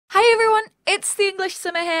Hey everyone, it's the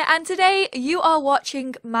EnglishSimmer here, and today you are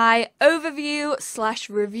watching my overview /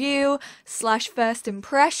 review / first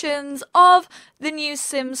impressions of the new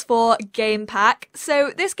Sims 4 game pack.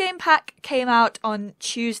 So this game pack came out on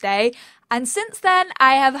Tuesday, and since then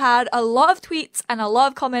I have had a lot of tweets and a lot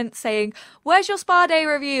of comments saying, where's your spa day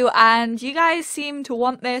review? And you guys seem to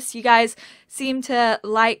want this. You guys seem to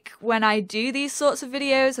like when I do these sorts of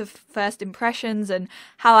videos of first impressions and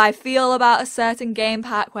how I feel about a certain game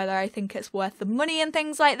pack, whether I think it's worth the money and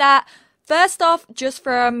things like that. First off, just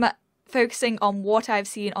from focusing on what I've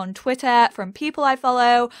seen on Twitter from people I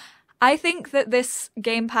follow, I think that this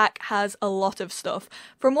game pack has a lot of stuff.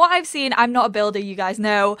 From what I've seen, I'm not a builder, you guys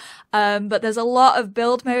know, but there's a lot of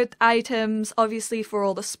build mode items, obviously for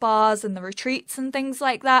all the spas and the retreats and things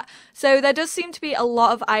like that. So there does seem to be a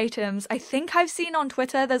lot of items. I think I've seen on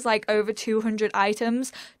Twitter there's like over 200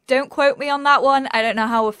 items. Don't quote me on that one. I don't know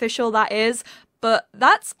how official that is, but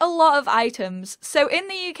that's a lot of items. So in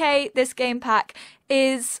the UK, this game pack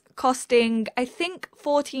is costing, I think,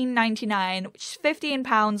 $14.99, which is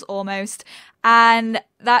 £15 almost, and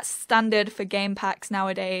that's standard for game packs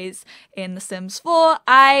nowadays in The Sims 4.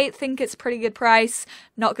 I think it's a pretty good price,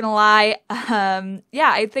 not gonna lie.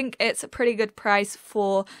 Yeah, I think it's a pretty good price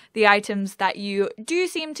for the items that you do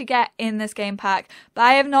seem to get in this game pack, but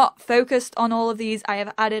I have not focused on all of these. I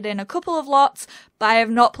have added in a couple of lots, but I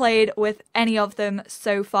have not played with any of them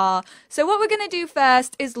so far. So what we're gonna do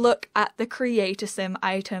first is look at the Creator Sim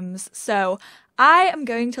items. So I am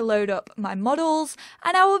going to load up my models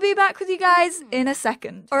and I will be back with you guys in a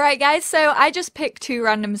second. Alright guys, so I just picked two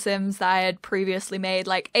random Sims that I had previously made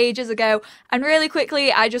like ages ago, and really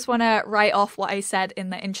quickly I just want to write off what I said in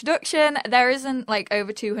the introduction. There isn't like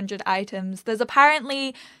over 200 items. There's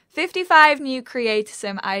apparently 55 new Creator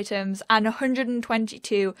Sim items and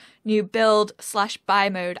 122 new build / buy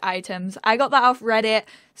mode items. I got that off Reddit,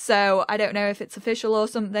 so I don't know if it's official or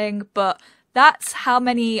something, but that's how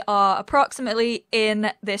many are approximately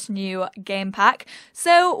in this new game pack.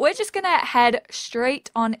 So we're just gonna head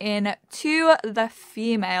straight on in to the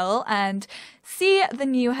female and see the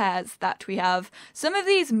new hairs that we have. Some of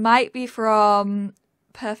these might be from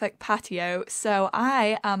Perfect Patio, so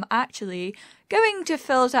I am actually going to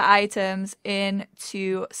filter items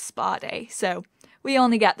into Spa Day. So we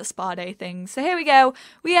only get the Spa Day things. So here we go.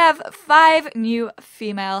 We have 5 new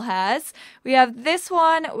female hairs. We have this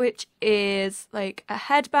one, which is like a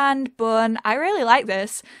headband bun. I really like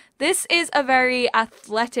this. This is a very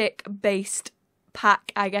athletic based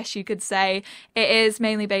pack, I guess you could say. It is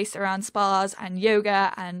mainly based around spas and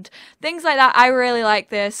yoga and things like that. I really like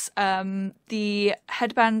this. The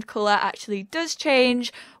headband colour actually does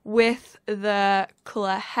change with the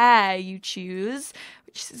colour hair you choose,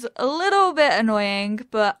 which is a little bit annoying,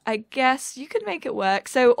 but I guess you could make it work.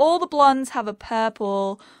 So all the blondes have a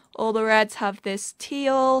purple, all the reds have this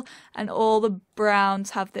teal, and all the browns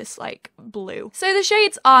have this like blue. So the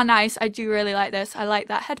shades are nice. I do really like this. I like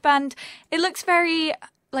that headband. It looks very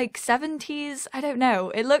like 70s. I don't know.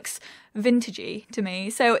 It looks vintagey to me.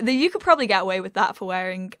 So you could probably get away with that for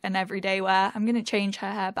wearing an everyday wear. I'm going to change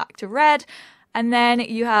her hair back to red. And then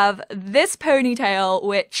you have this ponytail,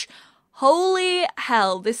 which, holy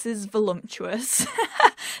hell, this is voluptuous.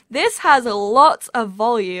 This has a lot of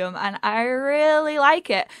volume and I really like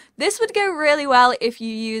it. This would go really well if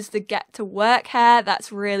you use the get to work hair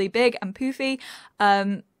that's really big and poofy.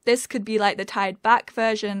 This could be like the tied back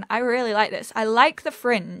version. I really like this. I like the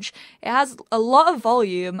fringe. It has a lot of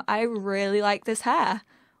volume. I really like this hair.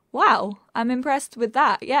 Wow, I'm impressed with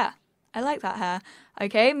that. Yeah, I like that hair.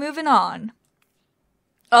 Okay, moving on.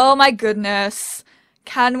 Oh my goodness.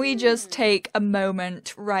 Can we just take a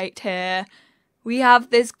moment right here? We have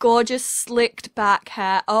this gorgeous slicked back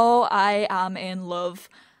hair. Oh, I am in love.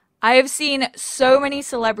 I have seen so many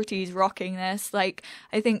celebrities rocking this. Like,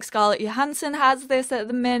 I think Scarlett Johansson has this at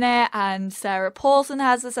the minute and Sarah Paulson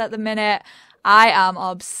has this at the minute. I am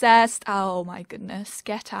obsessed. Oh my goodness,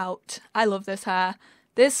 get out. I love this hair.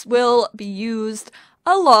 This will be used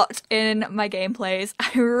a lot in my gameplays.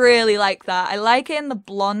 I really like that. I like it in the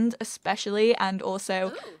blonde especially, and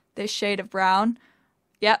also this shade of brown.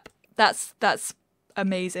 Yep, that's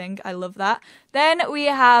amazing. I love that. Then we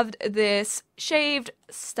have this shaved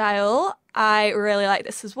style. I really like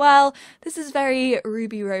this as well. This is very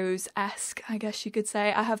Ruby Rose-esque, I guess you could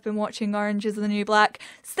say. I have been watching Orange is the New Black.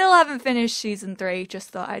 Still haven't finished season 3, just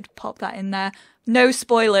thought I'd pop that in there. No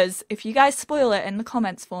spoilers. If you guys spoil it in the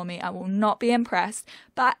comments for me, I will not be impressed.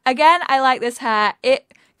 But again, I like this hair.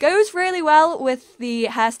 It goes really well with the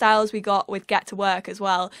hairstyles we got with Get to Work as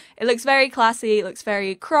well. It looks very classy, it looks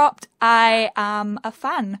very cropped. I am a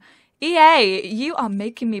fan. EA, you are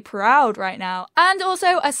making me proud right now. And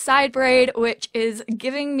also a side braid, which is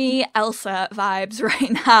giving me Elsa vibes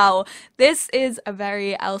right now. This is a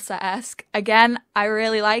very Elsa-esque. Again, I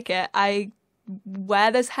really like it. I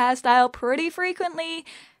wear this hairstyle pretty frequently,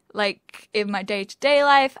 like in my day-to-day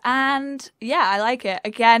life, and yeah, I like it.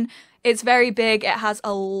 Again, it's very big. It has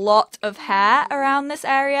a lot of hair around this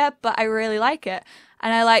area, but I really like it.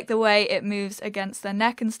 And I like the way it moves against the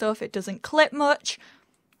neck and stuff. It doesn't clip much.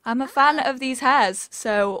 I'm a fan of these hairs,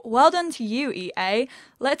 so well done to you, EA.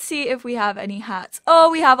 Let's see if we have any hats. Oh,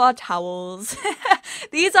 we have our towels.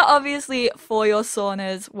 These are obviously for your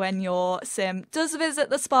saunas when your sim does visit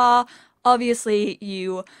the spa. Obviously,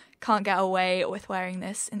 you can't get away with wearing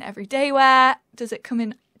this in everyday wear. Does it come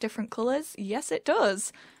in different colours? Yes, it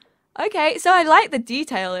does. Okay, so I like the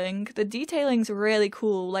detailing. The detailing's really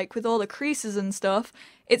cool, like with all the creases and stuff.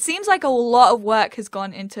 It seems like a lot of work has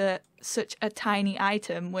gone into such a tiny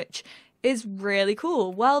item, which is really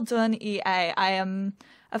cool. Well done, EA. I am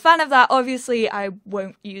a fan of that. Obviously, I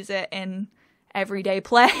won't use it in everyday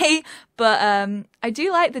play, but I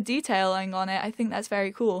do like the detailing on it. I think that's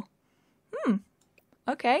very cool.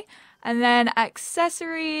 Okay. And then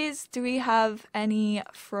accessories. Do we have any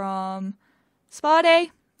from Spa Day?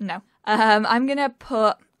 No. I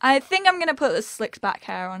think I'm gonna put the slicked back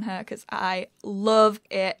hair on her because I love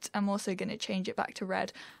it. I'm also gonna change it back to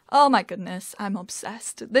red. Oh my goodness, I'm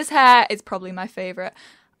obsessed. This hair is probably my favorite.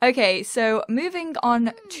 Okay, so moving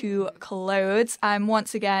on to clothes, I'm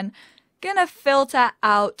once again gonna filter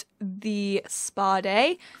out the Spa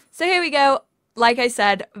Day. So here we go. Like I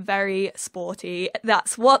said, very sporty.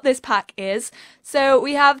 That's what this pack is. So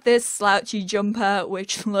we have this slouchy jumper,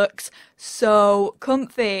 which looks so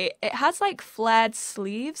comfy. It has like flared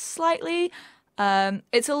sleeves slightly.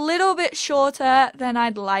 It's a little bit shorter than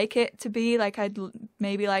I'd like it to be. Like I'd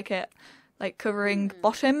maybe like it like covering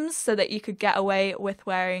bottoms so that you could get away with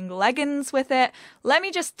wearing leggings with it. Let me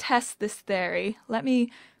just test this theory. Let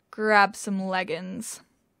me grab some leggings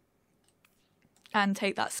and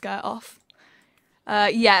take that skirt off.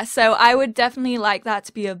 Yeah, so I would definitely like that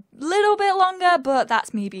to be a little bit longer, but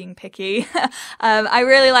that's me being picky. I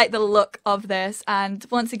really like the look of this, and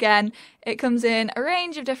once again, it comes in a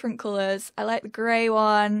range of different colours. I like the grey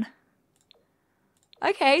one.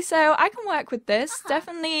 Okay, so I can work with this.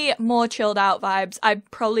 Definitely more chilled out vibes. I'm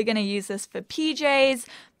probably going to use this for PJs,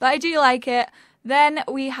 but I do like it. Then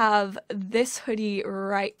we have this hoodie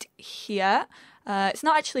right here. It's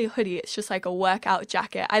not actually a hoodie, it's just like a workout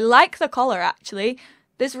jacket. I like the collar actually.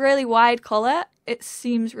 This really wide collar, it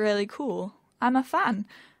seems really cool. I'm a fan.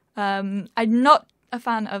 I'm not a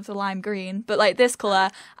fan of the lime green, but like this color,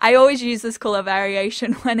 I always use this color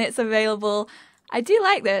variation when it's available. I do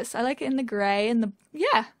like this. I like it in the grey and the,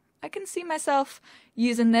 yeah, I can see myself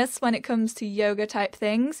using this when it comes to yoga type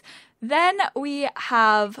things. Then we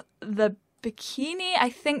have the bikini. I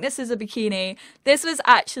think this is a bikini. This was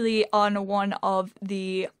actually on one of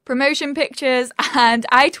the promotion pictures and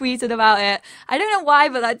I tweeted about it. I don't know why,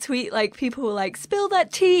 but that tweet, like, people were like, spill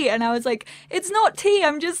that tea, and I was like, it's not tea,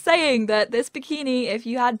 I'm just saying that this bikini, if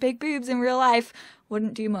you had big boobs in real life,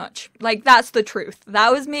 wouldn't do much. Like, that's the truth.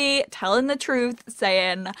 That was me telling the truth,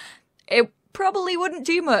 saying it probably wouldn't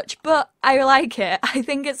do much, but I like it. I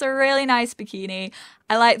think it's a really nice bikini.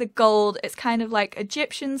 I like the gold. It's kind of like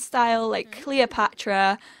Egyptian style, like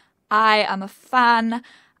Cleopatra. I am a fan.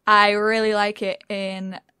 I really like it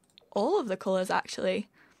in all of the colours, actually.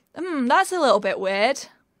 That's a little bit weird.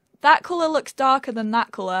 That colour looks darker than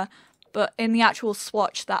that colour, but in the actual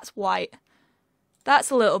swatch, that's white.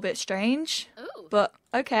 That's a little bit strange, but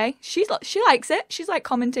okay. She likes it. She's like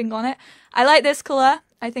commenting on it. I like this colour.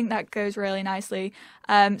 I think that goes really nicely.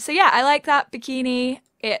 So yeah, I like that bikini.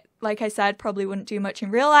 It, like I said, probably wouldn't do much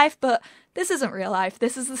in real life, but this isn't real life.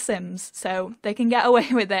 This is The Sims, so they can get away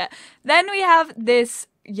with it. Then we have this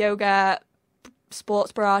yoga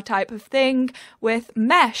sports bra type of thing with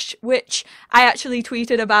mesh, which I actually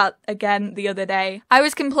tweeted about again the other day. I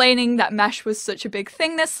was complaining that mesh was such a big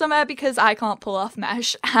thing this summer because I can't pull off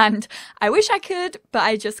mesh, and I wish I could, but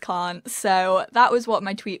I just can't. So that was what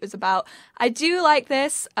my tweet was about. I do like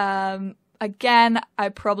this. Again, I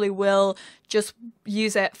probably will just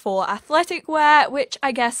use it for athletic wear, which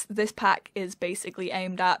I guess this pack is basically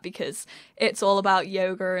aimed at because it's all about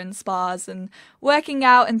yoga and spas and working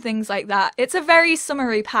out and things like that. It's a very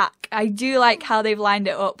summery pack. I do like how they've lined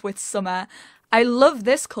it up with summer. I love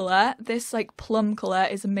this colour. This like plum colour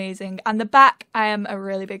is amazing. And the back I am a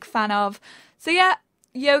really big fan of. So yeah,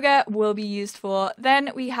 yoga will be used for. Then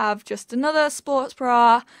we have just another sports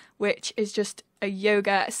bra, which is just a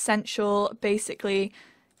yoga essential, basically.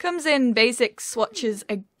 Comes in basic swatches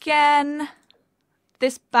again.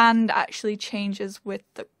 this band actually changes with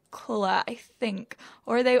the colour, I think.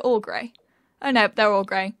 Or are they all grey? Oh no, they're all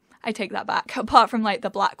grey. I take that back, apart from like the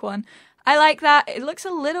black one. I like that. It looks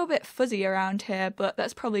a little bit fuzzy around here, but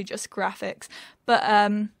that's probably just graphics. But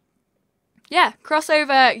yeah,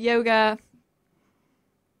 crossover yoga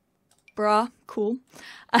bra, cool.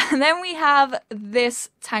 And then we have this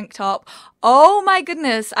tank top. Oh my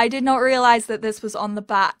goodness, I did not realize that this was on the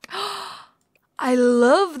back. I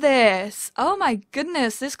love this. Oh my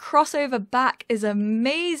goodness, this crossover back is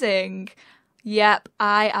amazing. Yep,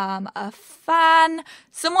 I am a fan.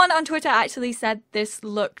 Someone on Twitter actually said this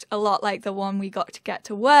looked a lot like the one we got to Get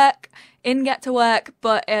to Work,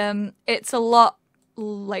 but it's a lot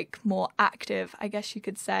like more active, I guess you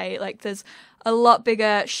could say. Like there's a lot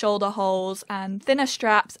bigger shoulder holes and thinner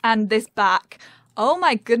straps, and this back. Oh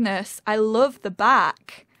my goodness, I love the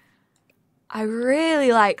back. I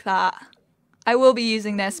really like that. I will be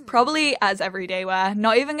using this probably as everyday wear,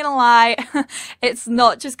 not even gonna lie. It's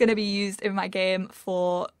not just gonna be used in my game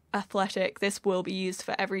for athletic. This will be used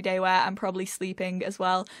for everyday wear and probably sleeping as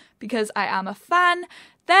well because I am a fan.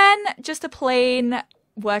 Then just a plain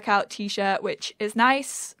workout t-shirt, which is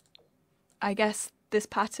nice. I guess this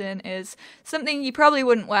pattern is something you probably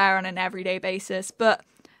wouldn't wear on an everyday basis, but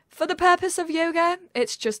for the purpose of yoga,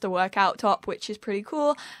 it's just a workout top, which is pretty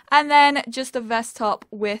cool. And then just a vest top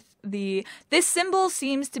with this symbol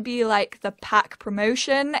seems to be like the pack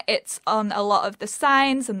promotion. It's on a lot of the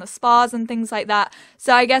signs and the spas and things like that.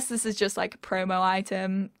 So I guess this is just like a promo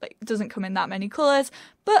item. Like, it doesn't come in that many colours,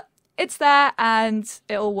 but it's there and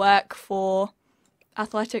it'll work for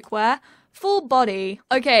athletic wear. Full body.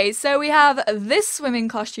 Okay, so we have this swimming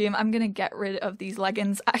costume. I'm gonna get rid of these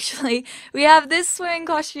leggings, actually. We have this swimming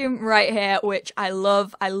costume right here, which I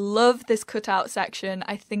love. I love this cutout section.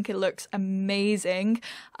 I think it looks amazing.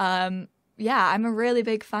 Yeah, I'm a really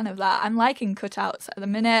big fan of that. I'm liking cutouts at the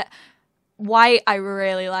minute. White, I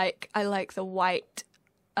really like. I like the white.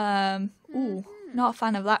 Ooh, not a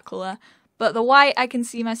fan of that colour. But the white I can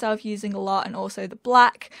see myself using a lot, and also the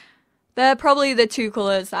black. They're probably the two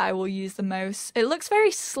colours that I will use the most. It looks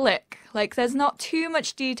very slick. Like, there's not too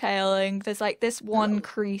much detailing. There's like this one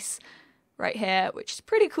crease right here, which is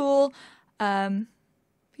pretty cool. Yeah,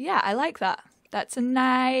 I like that. That's a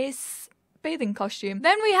nice bathing costume.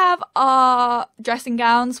 Then we have our dressing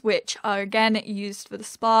gowns, which are again used for the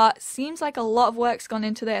spa. Seems like a lot of work's gone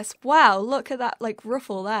into this. Wow, look at that like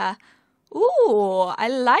ruffle there. Ooh, I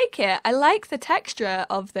like it. I like the texture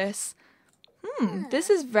of this. This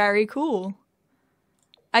is very cool.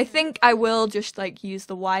 I think I will just like use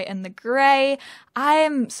the white and the grey. I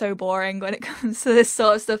am so boring when it comes to this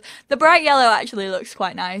sort of stuff. The bright yellow actually looks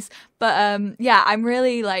quite nice. But yeah, I'm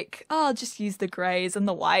really like, oh, I'll just use the greys and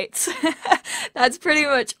the whites. That's pretty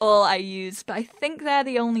much all I use. But I think they're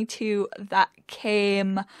the only two that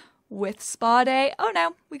came with spa day. Oh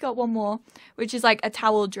no, we got one more, which is like a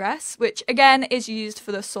towel dress, which again is used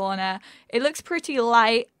for the sauna. It looks pretty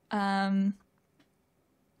light.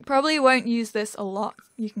 Probably won't use this a lot.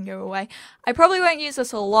 You can go away. I probably won't use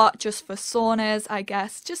this a lot just for saunas, I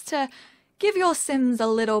guess, just to give your Sims a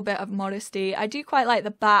little bit of modesty. I do quite like the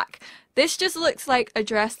back. This just looks like a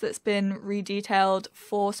dress that's been redetailed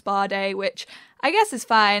for spa day, which I guess is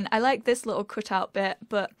fine. I like this little cutout bit,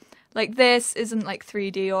 but like this isn't like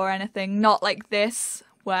 3D or anything. Not like this,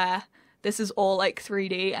 where this is all like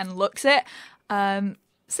 3D and looks it.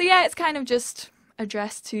 So yeah, it's kind of just a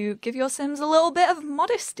dress to give your Sims a little bit of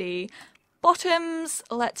modesty. Bottoms,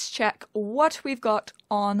 let's check what we've got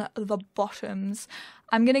on the bottoms.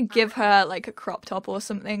 I'm gonna give her like a crop top or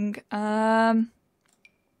something.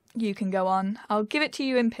 You can go on. I'll give it to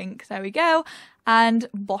you in pink. There we go. And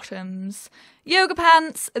bottoms. Yoga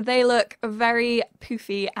pants, they look very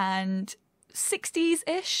poofy and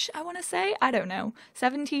 60s-ish, I want to say. I don't know.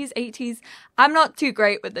 70s, 80s. I'm not too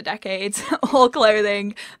great with the decades or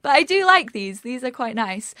clothing, but I do like these. These are quite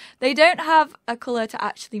nice. They don't have a colour to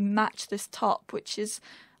actually match this top, which is,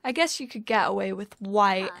 I guess you could get away with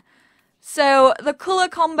white. So the colour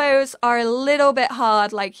combos are a little bit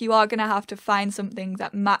hard. Like, you are going to have to find something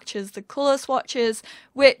that matches the colour swatches,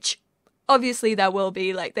 which obviously there will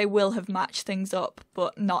be. Like, they will have matched things up,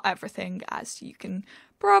 but not everything, as you can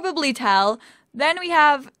probably tell. Then we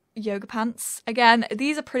have yoga pants. Again,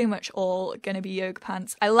 these are pretty much all going to be yoga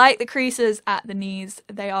pants. I like the creases at the knees.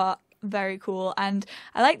 They are very cool. And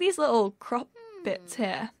I like these little crop bits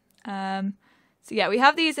here. So yeah, we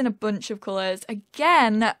have these in a bunch of colours.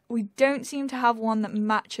 Again, we don't seem to have one that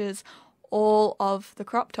matches all of the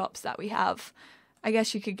crop tops that we have. I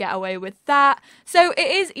guess you could get away with that. So it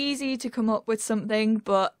is easy to come up with something,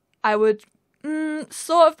 but I would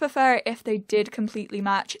Sort of prefer it if they did completely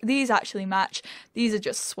match. These actually match. These are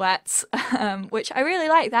just sweats, which I really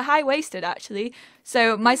like. They're high-waisted, actually.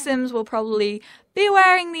 So my Sims will probably be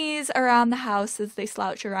wearing these around the house as they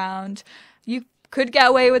slouch around. You could get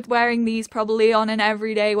away with wearing these probably on an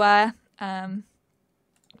everyday wear.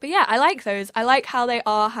 But yeah, I like those. I like how they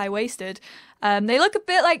are high-waisted. They look a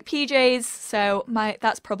bit like PJs, so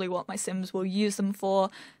that's probably what my Sims will use them for.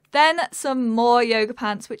 Then some more yoga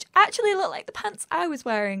pants, which actually look like the pants I was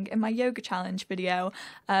wearing in my yoga challenge video.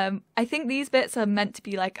 I think these bits are meant to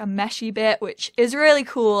be like a meshy bit, which is really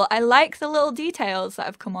cool. I like the little details that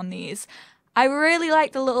have come on these. I really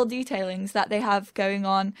like the little detailings that they have going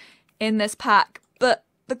on in this pack, but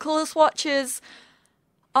the colour swatches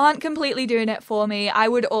aren't completely doing it for me. I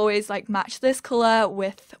would always like match this colour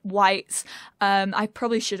with whites. I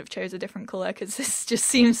probably should have chose a different colour because this just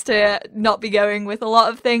seems to not be going with a lot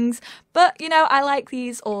of things. But, you know, I like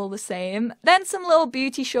these all the same. Then some little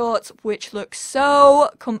booty shorts, which look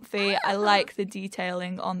so comfy. I like the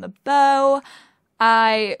detailing on the bow.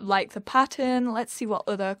 I like the pattern. Let's see what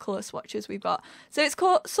other colour swatches we've got. So it's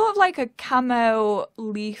sort of like a camo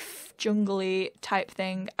leaf jungly type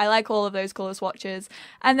thing. I like all of those colour swatches.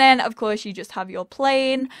 And then, of course, you just have your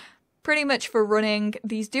plain, pretty much for running.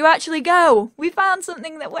 These do actually go. We found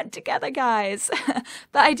something that went together, guys.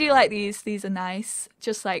 But I do like these. These are nice.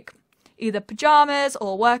 Just like either pyjamas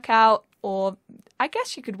or workout, or I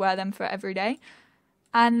guess you could wear them for every day.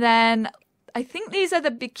 And then I think these are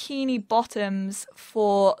the bikini bottoms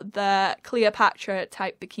for the Cleopatra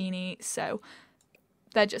type bikini, so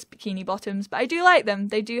they're just bikini bottoms, but I do like them.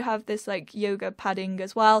 They do have this like yoga padding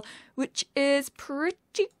as well, which is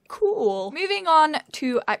pretty cool. Moving on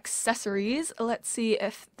to accessories, let's see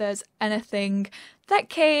if there's anything that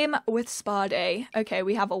came with spa day. Okay,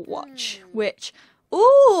 we have a watch, which,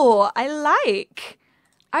 ooh, I like.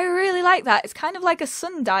 I really like that. It's kind of like a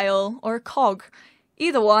sundial or a cog.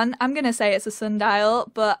 Either one, I'm going to say it's a sundial,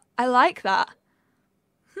 but I like that.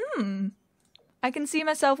 I can see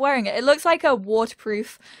myself wearing it. It looks like a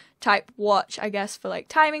waterproof type watch, I guess, for like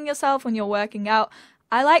timing yourself when you're working out.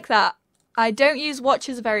 I like that. I don't use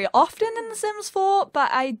watches very often in The Sims 4, but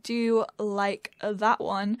I do like that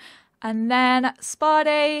one. And then spa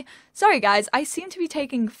day. Sorry guys, I seem to be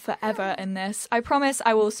taking forever in this. I promise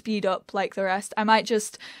I will speed up like the rest. I might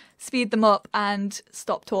just speed them up and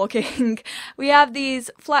stop talking. We have these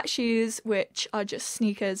flat shoes, which are just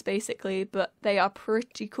sneakers basically, but they are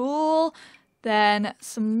pretty cool. Then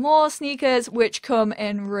some more sneakers, which come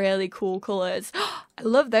in really cool colours. I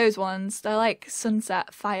love those ones. They're like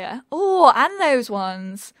sunset fire. Oh, and those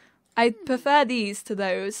ones. I prefer these to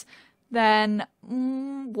those. Then,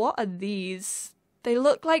 what are these? They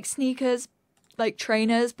look like sneakers, like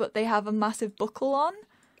trainers, but they have a massive buckle on.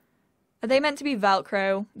 Are they meant to be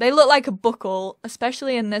Velcro? They look like a buckle,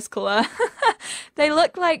 especially in this colour. They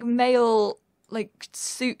look like male, like,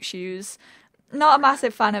 suit shoes. Not a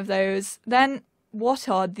massive fan of those. Then, what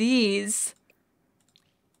are these?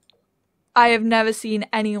 I have never seen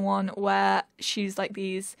anyone wear shoes like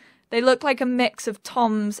these. They look like a mix of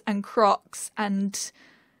Toms and Crocs, and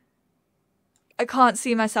I can't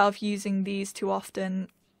see myself using these too often.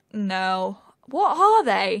 No. What are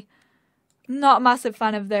they? Not a massive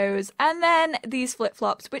fan of those. And then these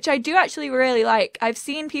flip-flops, which I do actually really like. I've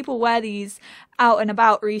seen people wear these out and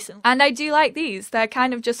about recently, and I do like these. They're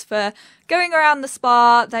kind of just for going around the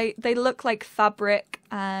spa. They look like fabric,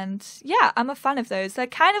 and yeah, I'm a fan of those. They're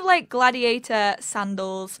kind of like gladiator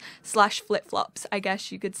sandals slash flip-flops, I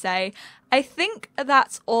guess you could say. I think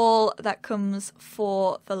that's all that comes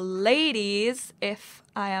for the ladies, if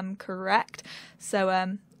I am correct.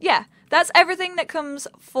 So, yeah, that's everything that comes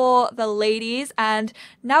for the ladies, and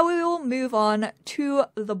now we will move on to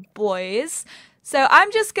the boys. So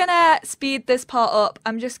I'm just gonna speed this part up.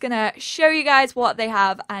 I'm just gonna show you guys what they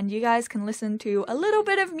have, and you guys can listen to a little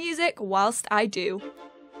bit of music whilst I do.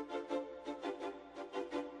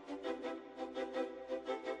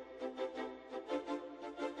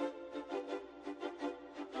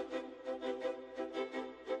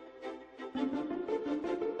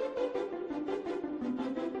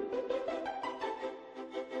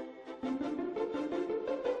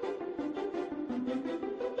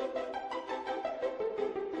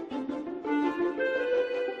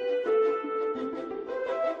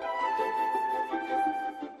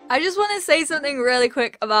 I just want to say something really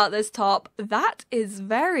quick about this top. That is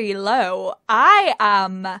very low. I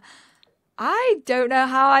don't know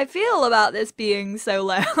how I feel about this being so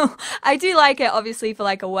low. I do like it, obviously, for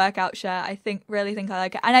like a workout shirt. I really think I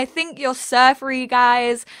like it. And I think you're surfery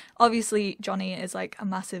guys. Obviously, Johnny is like a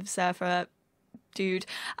massive surfer dude.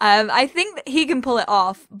 I think that he can pull it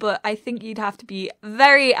off, but I think you'd have to be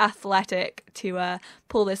very athletic to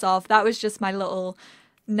pull this off. That was just my little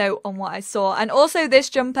note on what I saw. And also this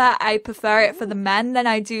jumper, I prefer it for the men than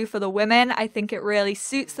I do for the women. I think it really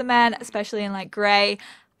suits the men, especially in like grey.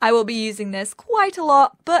 I will be using this quite a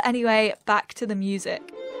lot, but anyway, back to the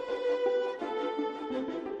music.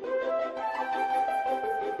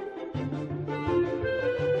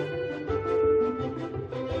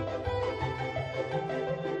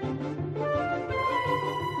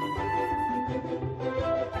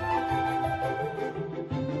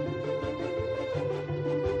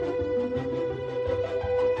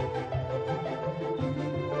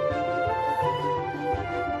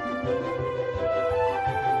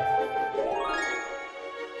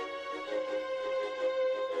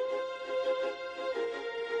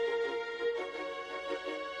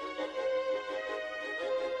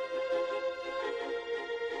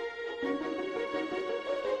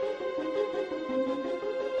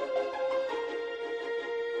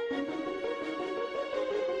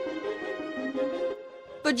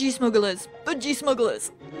 Budgie smugglers! Budgie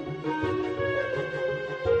smugglers!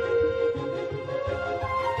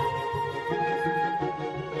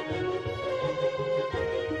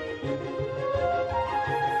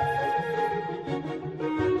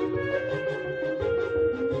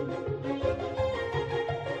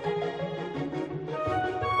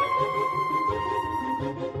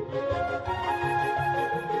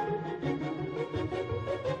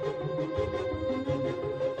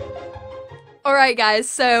 Alright guys,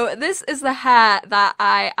 so this is the hair that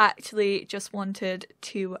I actually just wanted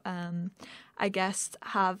to, I guess,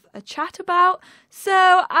 have a chat about.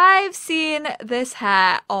 So I've seen this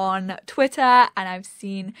hair on Twitter and I've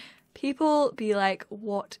seen people be like,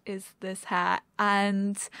 what is this hair?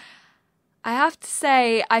 And I have to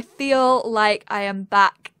say, I feel like I am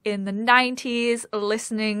back in the 90s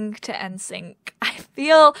listening to NSYNC. I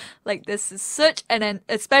feel like this is such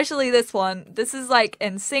especially this one, this is like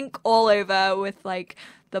NSYNC all over with like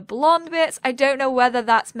the blonde bits. I don't know whether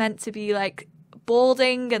that's meant to be like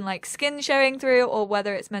balding and like skin showing through, or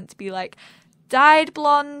whether it's meant to be like dyed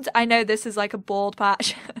blonde. I know this is like a bald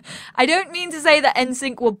patch. I don't mean to say that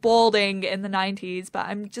NSYNC were balding in the 90s, but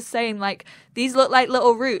I'm just saying like these look like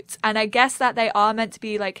little roots, and I guess that they are meant to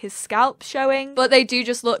be like his scalp showing, but they do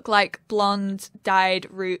just look like blonde dyed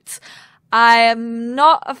roots. I am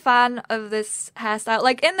not a fan of this hairstyle.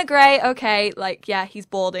 Like in the grey, okay, like yeah, he's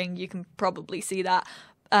balding, you can probably see that.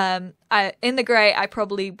 In the grey, I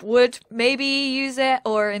probably would maybe use it,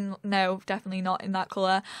 or no, definitely not in that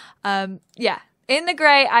colour. Yeah, in the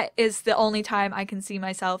grey is the only time I can see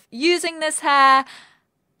myself using this hair.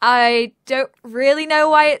 I don't really know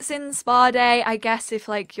why it's in spa day. I guess if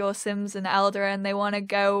like you're Sims and Elder and they want to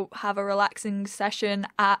go have a relaxing session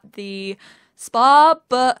at the spa,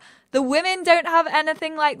 but the women don't have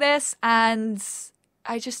anything like this, and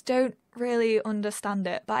I just don't really understand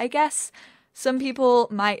it. But I guess some people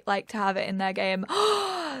might like to have it in their game.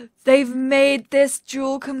 They've made this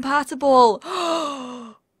dual compatible.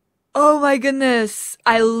 Oh my goodness.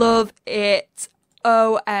 I love it.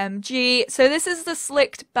 OMG. So this is the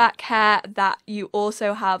slicked back hair that you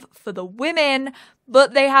also have for the women,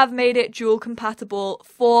 but they have made it dual compatible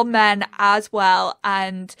for men as well.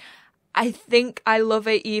 And I think I love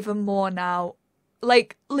it even more now.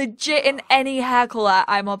 Like legit in any hair colour,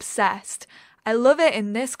 I'm obsessed. I love it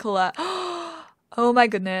in this colour. Oh my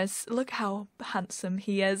goodness, look how handsome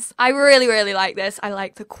he is. I really, really like this. I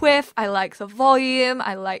like the quiff, I like the volume,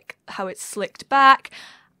 I like how it's slicked back.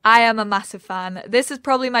 I am a massive fan. This is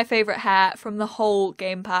probably my favourite hair from the whole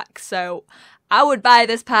game pack, so I would buy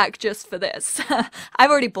this pack just for this. I've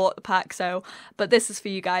already bought the pack, but this is for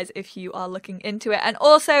you guys if you are looking into it. And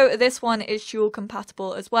also, this one is dual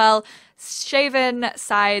compatible as well. Shaven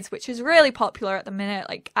sides, which is really popular at the minute.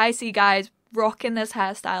 Like, I see guys rocking this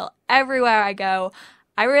hairstyle everywhere I go.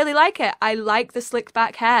 I really like it. I like the slicked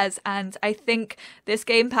back hairs, and I think this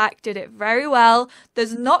game pack did it very well.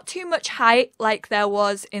 There's not too much height like there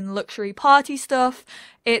was in luxury party stuff.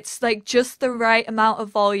 It's like just the right amount of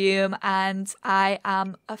volume, and I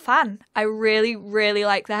am a fan. I really, really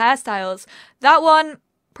like the hairstyles. That one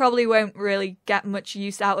probably won't really get much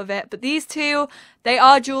use out of it, but these two, they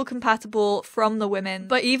are dual compatible from the women.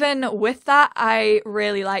 But even with that, I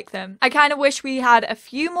really like them. I kind of wish we had a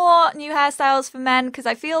few more new hairstyles for men, because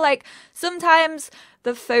I feel like sometimes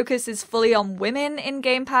the focus is fully on women in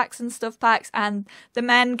game packs and stuff packs, and the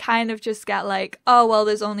men kind of just get like, oh well,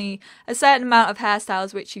 there's only a certain amount of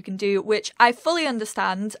hairstyles which you can do, which I fully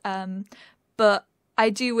understand, but I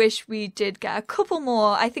do wish we did get a couple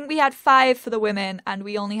more. I think we had 5 for the women and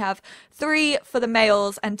we only have 3 for the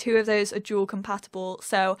males, and 2 of those are dual compatible.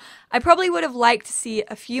 So I probably would have liked to see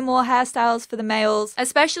a few more hairstyles for the males,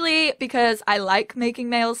 especially because I like making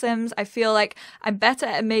male Sims. I feel like I'm better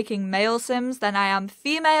at making male Sims than I am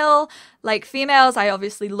female. Like females, I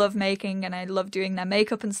obviously love making and I love doing their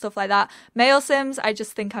makeup and stuff like that. Male Sims, I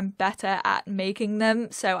just think I'm better at making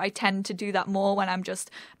them, so I tend to do that more when I'm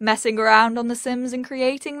just messing around on the Sims and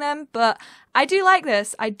creating them. But I do like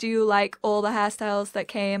this. I do like all the hairstyles that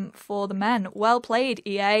came for the men. Well played,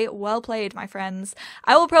 EA. Well played, my friends.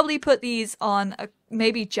 I will probably put these on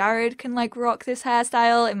maybe Jared can like rock this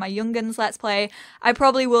hairstyle in my Young'uns Let's Play. I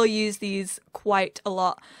probably will use these quite a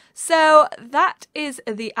lot. So that is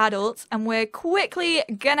the adults, and we're quickly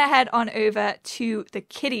gonna head on over to the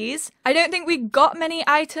kiddies. I don't think we got many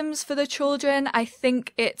items for the children. I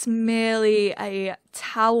think it's merely a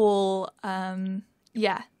towel,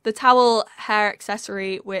 yeah, the towel hair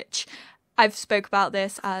accessory, which I've spoke about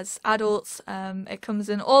this as adults. It comes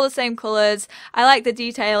in all the same colours. I like the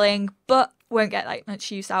detailing, but won't get like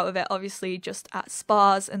much use out of it, obviously, just at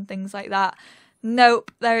spas and things like that.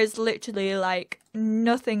 Nope, there is literally like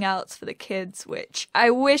nothing else for the kids, which I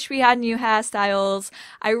wish we had new hairstyles.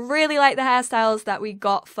 I really like the hairstyles that we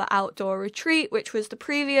got for Outdoor Retreat, which was the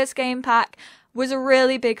previous game pack. Was a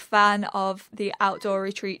really big fan of the Outdoor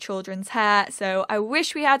Retreat children's hair, so I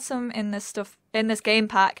wish we had some in this game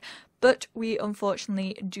pack, but we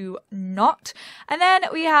unfortunately do not. And then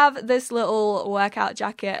we have this little workout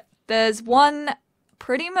jacket. There's one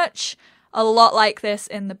pretty much a lot like this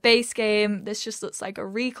in the base game. This just looks like a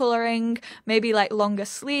recoloring, maybe like longer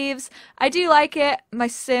sleeves. I do like it. My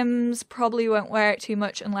Sims probably won't wear it too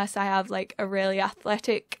much unless I have like a really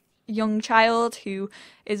athletic young child who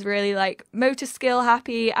is really like motor skill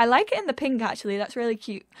happy. I like it in the pink actually, that's really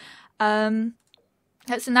cute.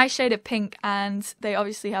 It's a nice shade of pink, and they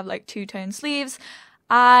obviously have like two-tone sleeves.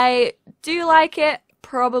 I do like it,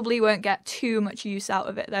 probably won't get too much use out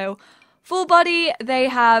of it though. Full body, they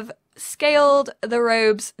have scaled the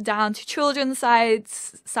robes down to children's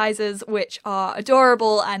sizes, which are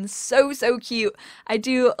adorable and so cute. I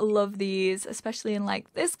do love these, especially in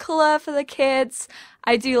like this colour for the kids.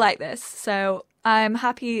 I do like this, so I'm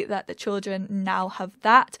happy that the children now have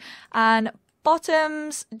that. And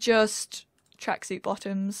bottoms, just tracksuit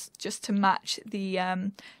bottoms, just to match the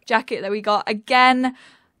jacket that we got. Again,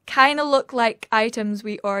 kind of look like items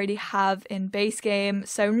we already have in base game,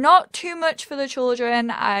 so not too much for the children.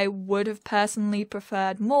 I would have personally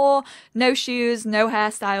preferred more. No shoes, no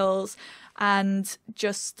hairstyles, and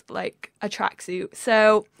just like a tracksuit.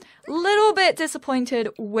 So little bit disappointed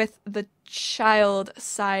with the child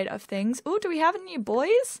side of things. Oh, do we have any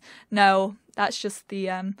boys? No, that's just the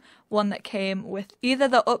one that came with either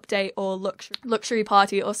the update or luxury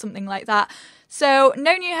party or something like that. So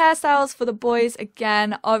no new hairstyles for the boys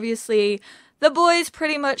again. Obviously, the boys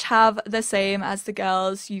pretty much have the same as the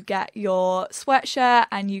girls. You get your sweatshirt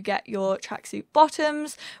and you get your tracksuit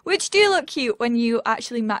bottoms, which do look cute when you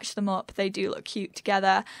actually match them up. They do look cute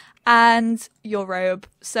together. And your robe.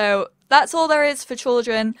 So that's all there is for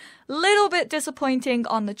children. Little bit disappointing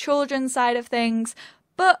on the children's side of things,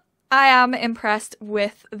 but I am impressed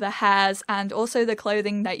with the hairs and also the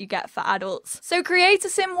clothing that you get for adults. So creator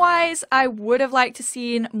sim wise, I would have liked to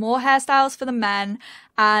seen more hairstyles for the men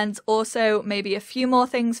and also maybe a few more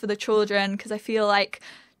things for the children, because I feel like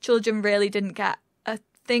children really didn't get a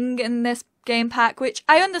thing in this game pack, which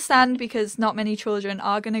I understand because not many children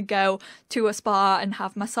are going to go to a spa and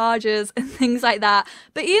have massages and things like that,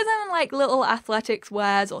 but even like little athletics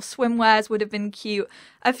wears or swimwears would have been cute.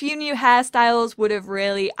 A few new hairstyles would have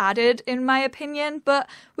really added, in my opinion, but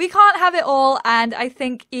we can't have it all, and I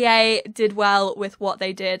think EA did well with what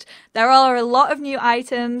they did. There are a lot of new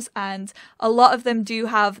items and a lot of them do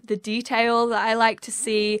have the detail that I like to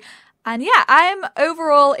see. And yeah, I'm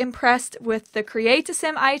overall impressed with the Creator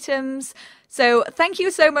Sim items, so thank you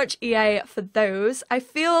so much EA for those. I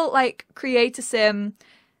feel like Creator Sim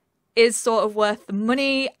is sort of worth the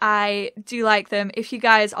money. I do like them. If you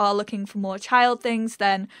guys are looking for more child things,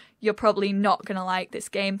 then you're probably not going to like this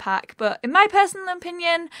game pack. But in my personal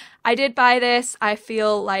opinion, I did buy this. I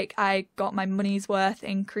feel like I got my money's worth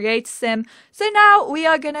in Creator Sim. So now we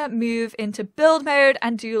are going to move into build mode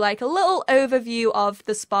and do like a little overview of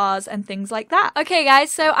the spas and things like that. Okay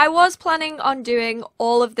guys, so I was planning on doing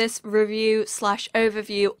all of this review slash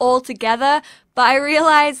overview all together, but I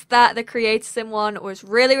realised that the Creator Sim one was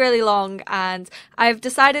really long and I've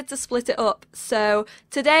decided to split it up. So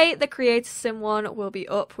today the Creator Sim one will be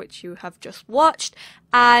up, which you have just watched,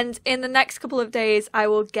 and in the next couple of days I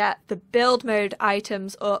will get the build mode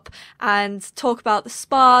items up and talk about the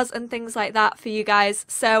spas and things like that for you guys.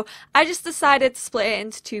 So I just decided to split it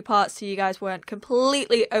into 2 parts so you guys weren't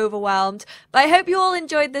completely overwhelmed. But I hope you all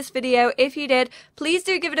enjoyed this video. If you did, please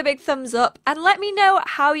do give it a big thumbs up and let me know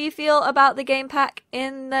how you feel about the game pack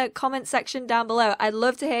in the comment section down below. I'd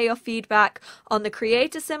love to hear your feedback on the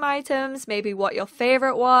Creator Sim items, maybe what your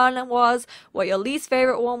favourite one was, what your least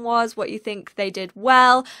favourite one was, what you think they did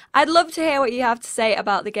well. I'd love to hear what you have to say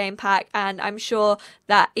about the game pack, and I'm sure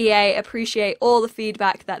that EA appreciate all the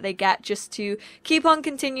feedback that they get just to keep on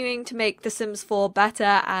continuing to make The Sims 4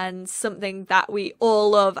 better and something that we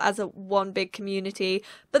all love as a one big community.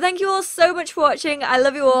 But thank you all so much for watching. I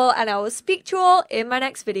love you all, and I will speak to you all in my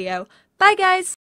next video. Bye guys!